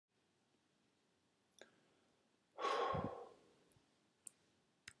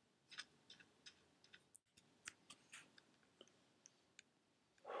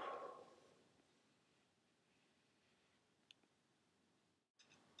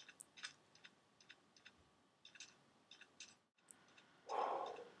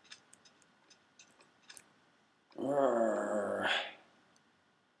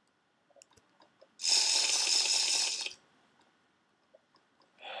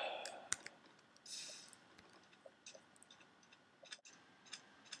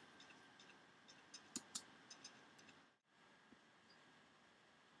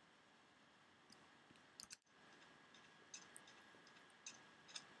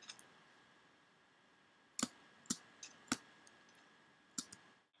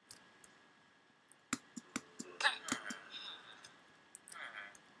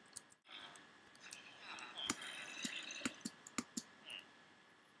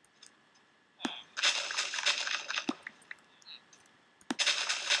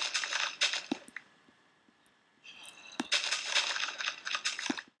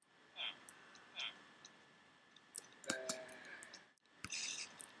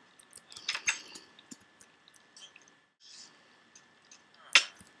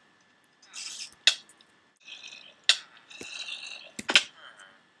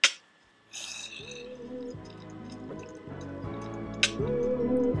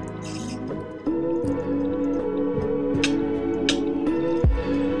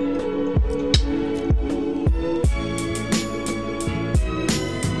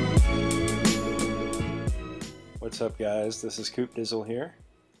What's up, guys? This is Coop Dizzle here,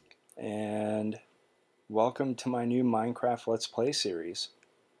 and welcome to my new Minecraft Let's Play series.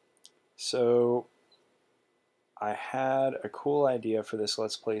 So, I had a cool idea for this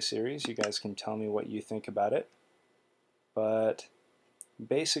Let's Play series. You guys can tell me what you think about it. But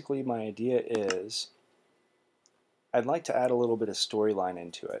basically, my idea is I'd like to add a little bit of storyline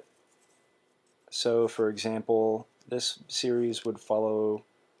into it. So, for example, this series would follow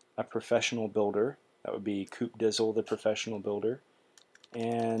a professional builder. That would be Coop Dizzle, the professional builder.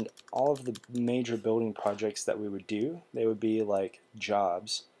 And all of the major building projects that we would do, they would be like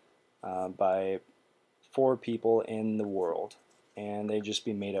jobs by 4 people in the world. And they'd just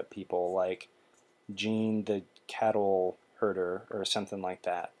be made up people like Gene the cattle herder or something like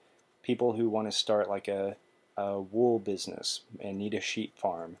that. People who want to start like a wool business and need a sheep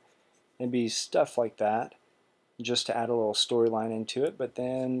farm. It'd be stuff like that just to add a little storyline into it, but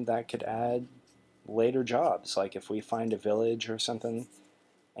then that could add later jobs, like if we find a village or something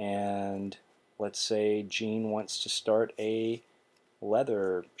and let's say Gene wants to start a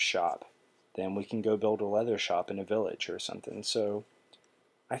leather shop, then we can go build a leather shop in a village or something. So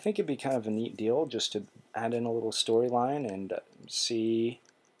I think it'd be kind of a neat deal just to add in a little storyline and see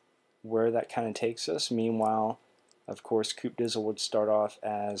where that kind of takes us. Meanwhile, of course, Coop Dizzle would start off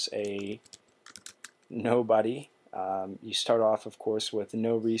as a nobody. You start off, of course, with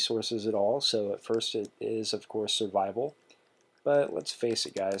no resources at all, so at first it is, of course, survival. But let's face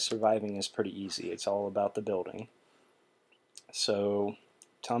it, guys, surviving is pretty easy. It's all about the building. So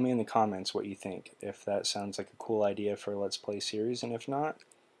tell me in the comments what you think, if that sounds like a cool idea for a Let's Play series, and if not,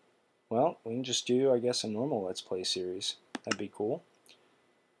 well, we can just do, I guess, a normal Let's Play series. That'd be cool.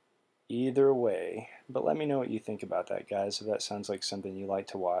 Either way, but let me know what you think about that, guys, if that sounds like something you like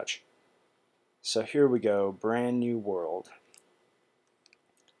to watch. So here we go, brand new world.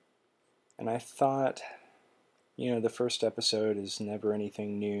 And I thought, you know, the first episode is never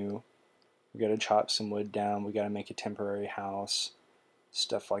anything new. We gotta chop some wood down, we gotta make a temporary house,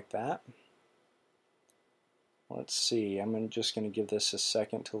 stuff like that. Let's see, I'm just gonna give this a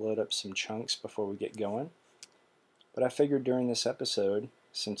second to load up some chunks before we get going. But I figured during this episode,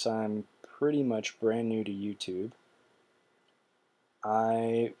 since I'm pretty much brand new to YouTube,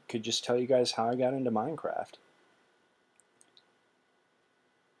 I could just tell you guys how I got into Minecraft.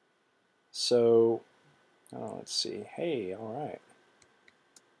 So, let's see. Hey, alright.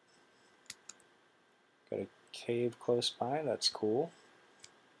 Got a cave close by, that's cool.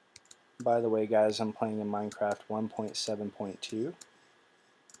 By the way, guys, I'm playing in Minecraft 1.7.2.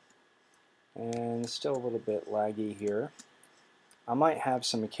 And still a little bit laggy here. I might have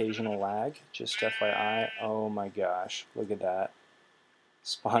some occasional lag, just FYI. Oh my gosh, look at that.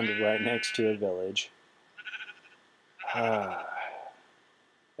 Spawned right next to a village.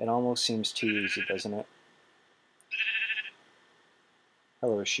 It almost seems too easy, doesn't it?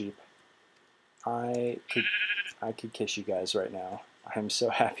 Hello, sheep. I could kiss you guys right now. I'm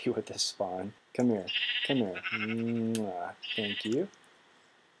so happy with this spawn. Come here. Come here. Mwah. Thank you.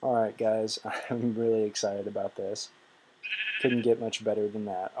 Alright, guys. I'm really excited about this. Couldn't get much better than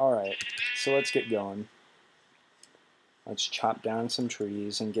that. Alright, so let's get going. Let's chop down some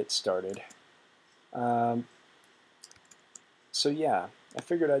trees and get started. So yeah, I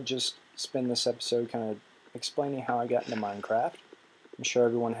figured I'd just spend this episode kind of explaining how I got into Minecraft. I'm sure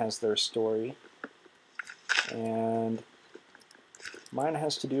everyone has their story. And mine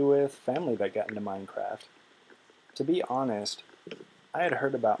has to do with family that got into Minecraft. To be honest, I had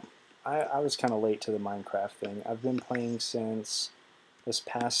heard about... I was kind of late to the Minecraft thing. I've been playing since this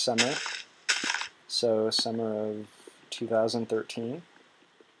past summer. So, summer of 2013.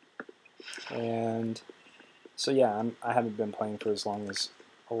 And so yeah, I haven't been playing for as long as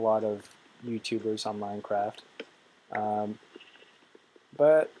a lot of YouTubers on Minecraft.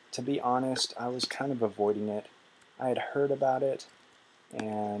 But to be honest, I was kind of avoiding it. I had heard about it,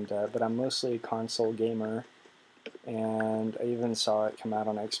 and but I'm mostly a console gamer, and I even saw it come out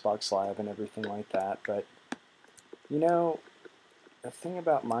on Xbox Live and everything like that. But you know, the thing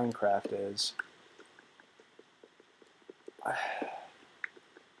about Minecraft is,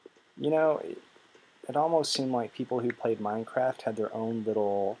 you know, it almost seemed like people who played Minecraft had their own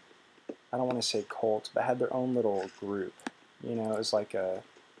little, I don't want to say cult, but had their own little group. You know, it was like a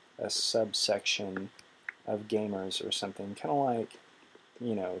subsection of gamers or something, kind of like,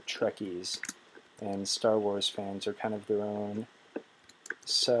 you know, Trekkies and Star Wars fans are kind of their own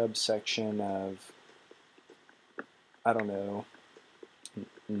subsection of, I don't know,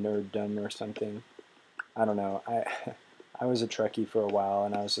 nerddom or something. I don't know. I was a Trekkie for a while,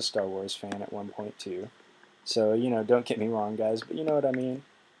 and I was a Star Wars fan at one point too. So, you know, don't get me wrong, guys, but you know what I mean?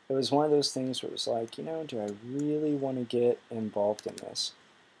 it was one of those things where it was like, you know, do I really want to get involved in this?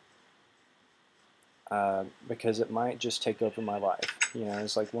 Because it might just take over my life. You know,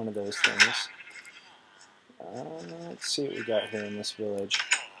 it's like one of those things. Let's see what we got here in this village.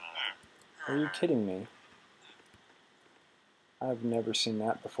 Are you kidding me? I've never seen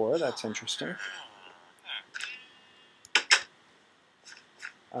that before. That's interesting.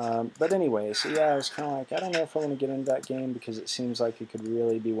 But anyway, so yeah, I was kind of like, I don't know if I want to get into that game because it seems like it could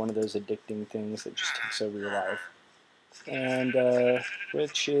really be one of those addicting things that just takes over your life. And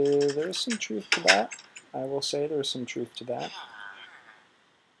which there is some truth to that. I will say there is some truth to that.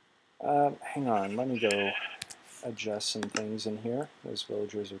 Hang on, let me go adjust some things in here. Those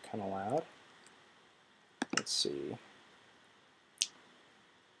villagers are kind of loud. Let's see.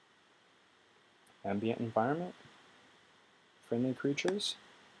 Ambient environment? Friendly creatures?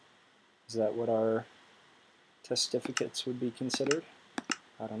 Is that what our testificates would be considered?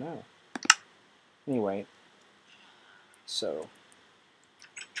 I don't know. Anyway, so.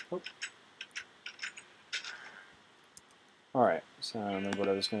 Oh. Alright, so I don't remember what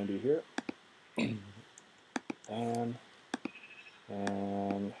I was going to do here. And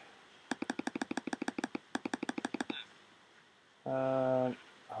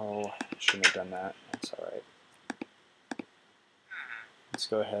oh, shouldn't have done that. That's alright. Let's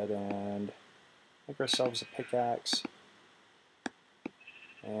go ahead and make ourselves a pickaxe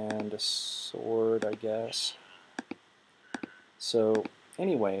and a sword, I guess. So,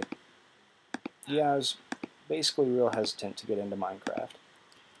 anyway, yeah, I was basically real hesitant to get into Minecraft.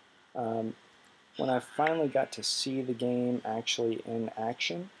 When I finally got to see the game actually in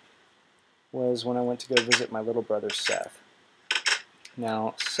action was when I went to go visit my little brother Seth.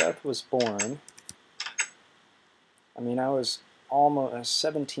 Now, Seth was born, I mean, I was almost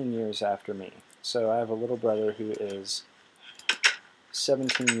 17 years after me. So I have a little brother who is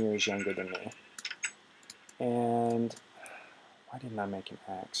 17 years younger than me. And why didn't I make an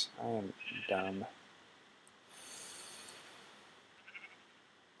axe? I am dumb.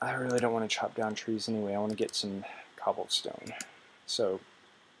 I really don't want to chop down trees anyway. I want to get some cobblestone. So,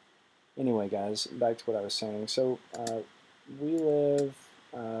 anyway, guys, back to what I was saying. So, we live,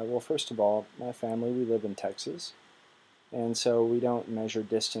 well, first of all, my family, we live in Texas. And so we don't measure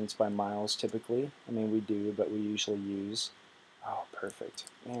distance by miles typically. I mean, we do, but we usually use, oh, perfect.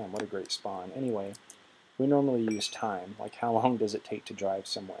 Man, what a great spawn. Anyway, we normally use time. Like, how long does it take to drive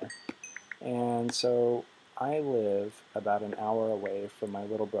somewhere? And so I live about an hour away from my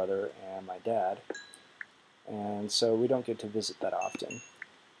little brother and my dad, and so we don't get to visit that often.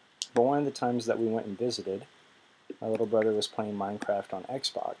 But one of the times that we went and visited, my little brother was playing Minecraft on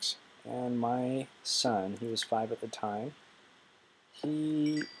Xbox, and my son, he was 5 at the time,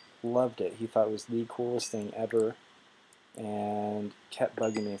 he loved it. He thought it was the coolest thing ever, and kept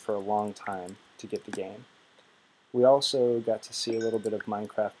bugging me for a long time to get the game. We also got to see a little bit of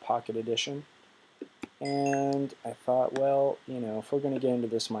Minecraft Pocket Edition, and I thought, well, you know, if we're going to get into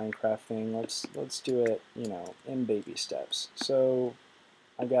this Minecraft thing, let's do it, you know, in baby steps. So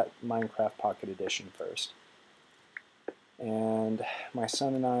I got Minecraft Pocket Edition first. And my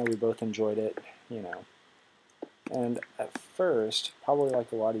son and I, we both enjoyed it, you know. And at first, probably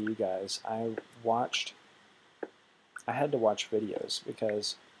like a lot of you guys, I had to watch videos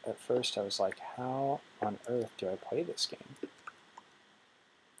because at first I was like, how on earth do I play this game?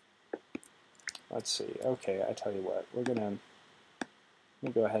 Let's see. Okay, I tell you what, let me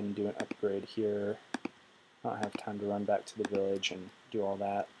go ahead and do an upgrade here. I don't have time to run back to the village and do all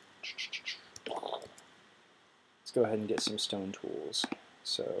that. Let's go ahead and get some stone tools.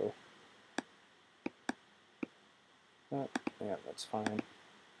 So, yeah, that's fine.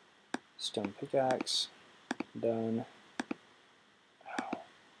 Stone pickaxe, done. Oh,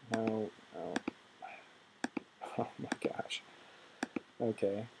 no. Oh my gosh.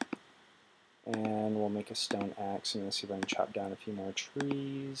 Okay. And we'll make a stone axe. I'm going to see if I can chop down a few more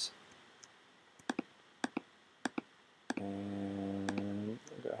trees. And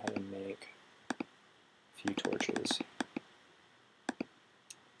we'll go ahead and make a few torches.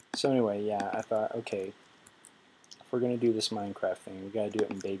 So anyway, yeah, I thought, okay, if we're going to do this Minecraft thing, we got to do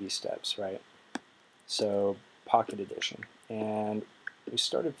it in baby steps, right? So, Pocket Edition. And we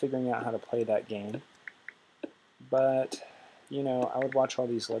started figuring out how to play that game. But, you know, I would watch all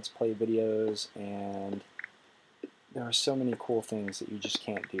these Let's Play videos, and there are so many cool things that you just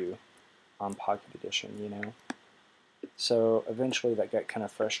can't do on Pocket Edition, you know? So eventually that got kind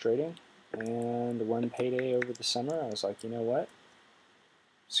of frustrating, and one payday over the summer I was like, you know what?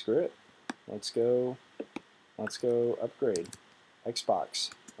 Screw it. Let's go upgrade.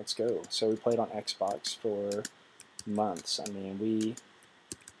 Xbox. Let's go. So we played on Xbox for months. I mean,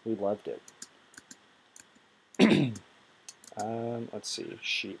 We loved it. Let's see,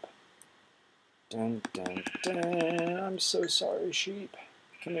 sheep. Dun, dun, dun. I'm so sorry, sheep.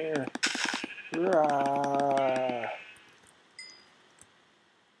 Come here. Rah.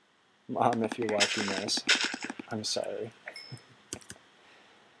 Mom, if you're watching this, I'm sorry.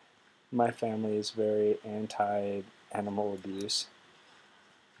 My family is very anti-animal abuse,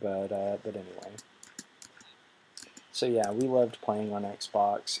 but anyway. So yeah, we loved playing on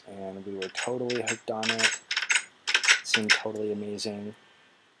Xbox, and we were totally hooked on it. It seemed totally amazing,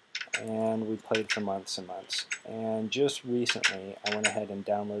 and we played for months and months. And just recently, I went ahead and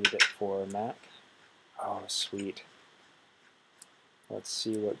downloaded it for Mac. Oh, sweet. Let's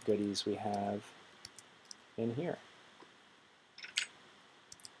see what goodies we have in here.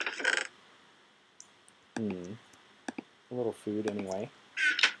 A little food anyway.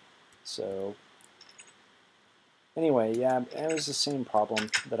 So, anyway, yeah, it was the same problem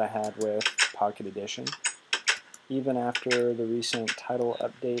that I had with Pocket Edition. Even after the recent title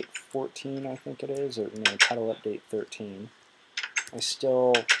update 14, I think it is, or no, title update 13, it was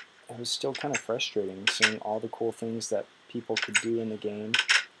still kind of frustrating seeing all the cool things that people could do in the game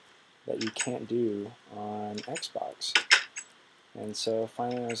that you can't do on Xbox. And so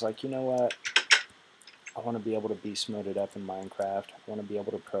finally I was like, you know what? I want to be able to beast mode it up in Minecraft. I want to be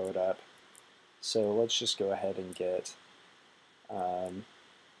able to pro it up. So let's just go ahead and get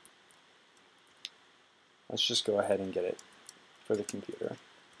it for the computer.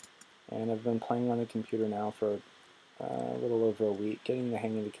 And I've been playing on the computer now for a little over a week, getting the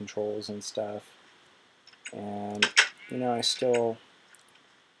hang of the controls and stuff. And you know, I still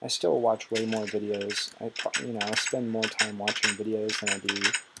watch way more videos. I spend more time watching videos than I do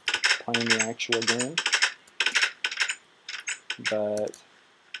playing the actual game. But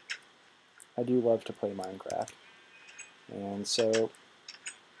I do love to play Minecraft. And so,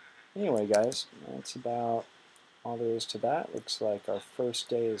 anyway, guys, that's about all there is to that. Looks like our first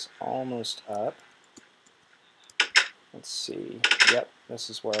day is almost up. Let's see. Yep, this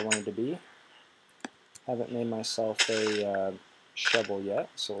is where I wanted to be. Haven't made myself a shovel yet,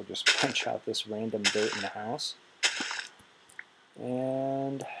 so we'll just punch out this random dirt in the house.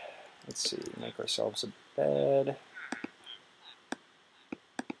 And let's see, make ourselves a bed.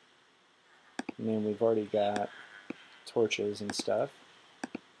 And then we've already got torches and stuff.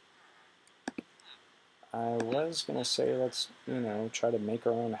 I was going to say let's, try to make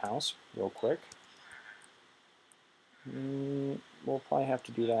our own house real quick. We'll probably have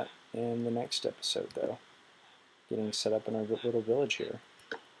to do that in the next episode, though. Getting set up in our little village here.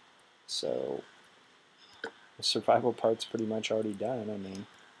 So, the survival part's pretty much already done. I mean,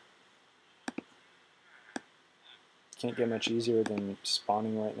 can't get much easier than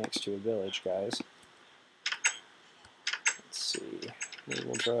spawning right next to a village, guys. Let's see. We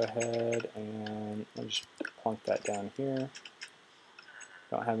will go ahead and I'll just plunk that down here.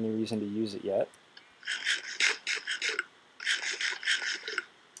 Don't have any reason to use it yet.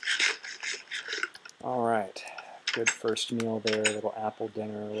 Alright, good first meal there, a little apple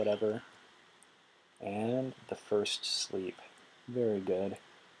dinner or whatever. And the first sleep. Very good.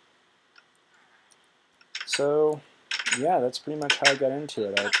 So, yeah, that's pretty much how I got into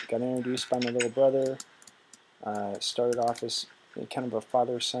it. I got introduced by my little brother. Started off as kind of a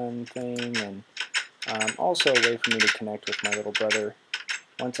father-son thing, and also a way for me to connect with my little brother.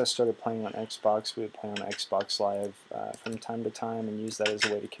 Once I started playing on Xbox, we would play on Xbox Live from time to time and use that as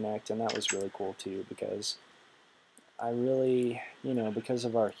a way to connect, and that was really cool too, because I really, because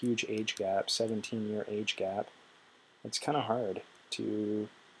of our huge age gap, 17-year age gap, it's kind of hard to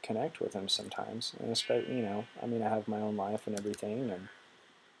connect with him sometimes. And especially, I mean, I have my own life and everything, and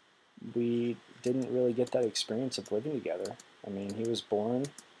we didn't really get that experience of living together. I mean, he was born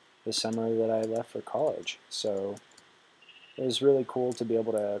the summer that I left for college, so it was really cool to be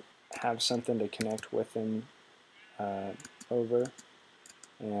able to have something to connect with him over,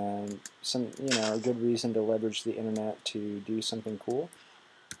 and a good reason to leverage the internet to do something cool.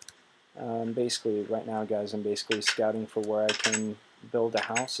 Basically, right now, guys, I'm basically scouting for where I can build a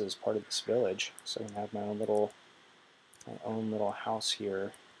house as part of this village, so I can have my own little house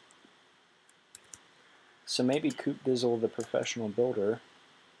here. So maybe Coop Dizzle, the professional builder,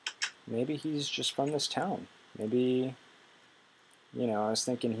 maybe he's just from this town. Maybe, I was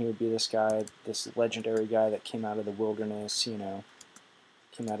thinking he would be this guy, this legendary guy that came out of the wilderness, came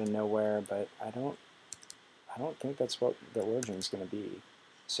out of nowhere, but I don't think that's what the origin's going to be.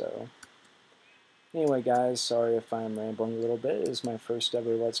 So, anyway, guys, sorry if I'm rambling a little bit. It is my first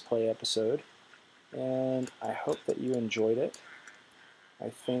ever Let's Play episode, and I hope that you enjoyed it. I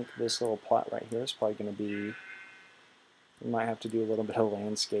think this little plot right here is probably going to be We might have to do a little bit of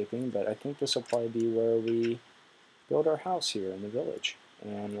landscaping, but I think this will probably be where we build our house here in the village.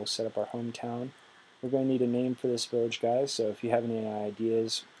 And we'll set up our hometown. We're going to need a name for this village, guys, so if you have any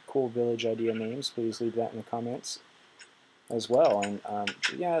ideas, cool village idea names, please leave that in the comments as well. And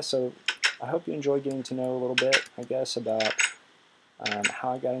yeah, so I hope you enjoyed getting to know a little bit, I guess, about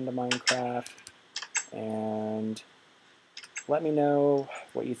how I got into Minecraft. And let me know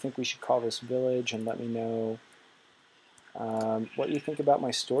what you think we should call this village, and let me know what you think about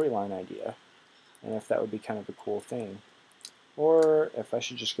my storyline idea, and if that would be kind of a cool thing, or if I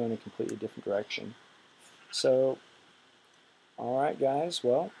should just go in a completely different direction. So, alright guys,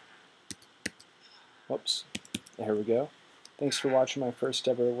 well, whoops, there we go. Thanks for watching my first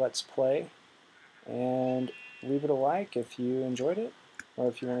ever Let's Play, and leave it a like if you enjoyed it, or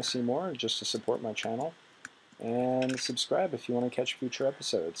if you want to see more, just to support my channel, and subscribe if you want to catch future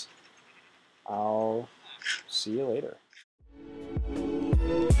episodes. I'll see you later.